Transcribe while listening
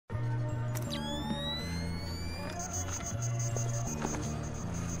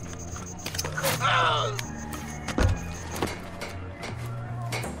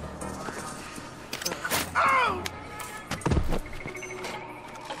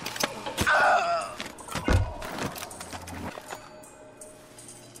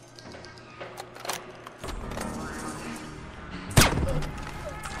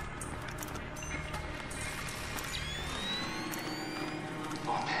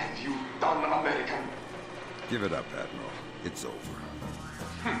done, American? Give it up, Admiral. It's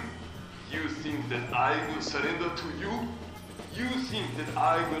over. You think that I will surrender to you? You think that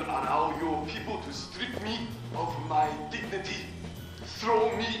I will allow your people to strip me of my dignity?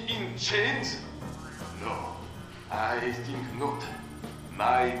 Throw me in chains? No, I think not.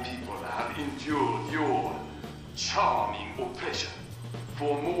 My people have endured your charming oppression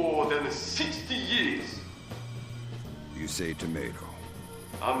for more than 60 years. You say tomato.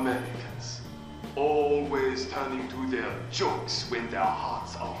 Americans, always turning to their jokes when their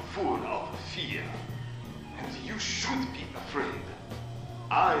hearts are full of fear. And you should be afraid.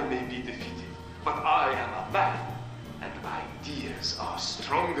 I may be defeated, but I am a man, and ideas are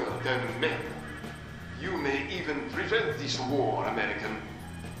stronger than men. You may even prevent this war, American,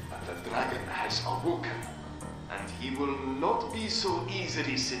 but the dragon has awoken, and he will not be so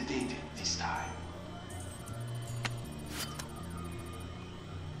easily sedated this time.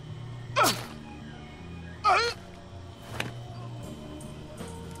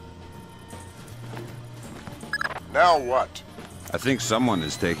 Now what? I think someone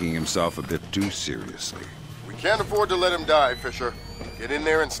is taking himself a bit too seriously. We can't afford to let him die, Fisher. Get in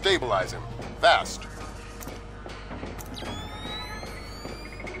there and stabilize him. Fast.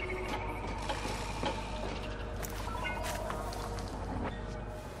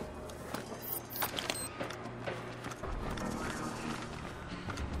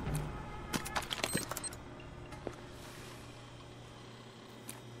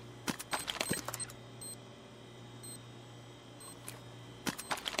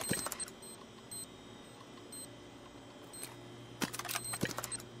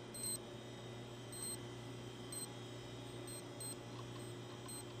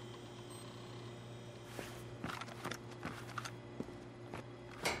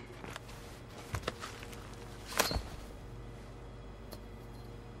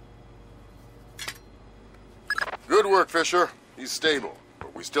 Good work, Fisher. He's stable,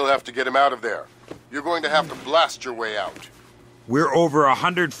 but we still have to get him out of there. You're going to have to blast your way out. We're over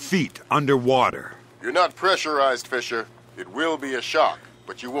 100 feet underwater. You're not pressurized, Fisher. It will be a shock,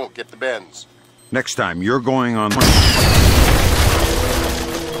 but you won't get the bends. Next time, you're going on...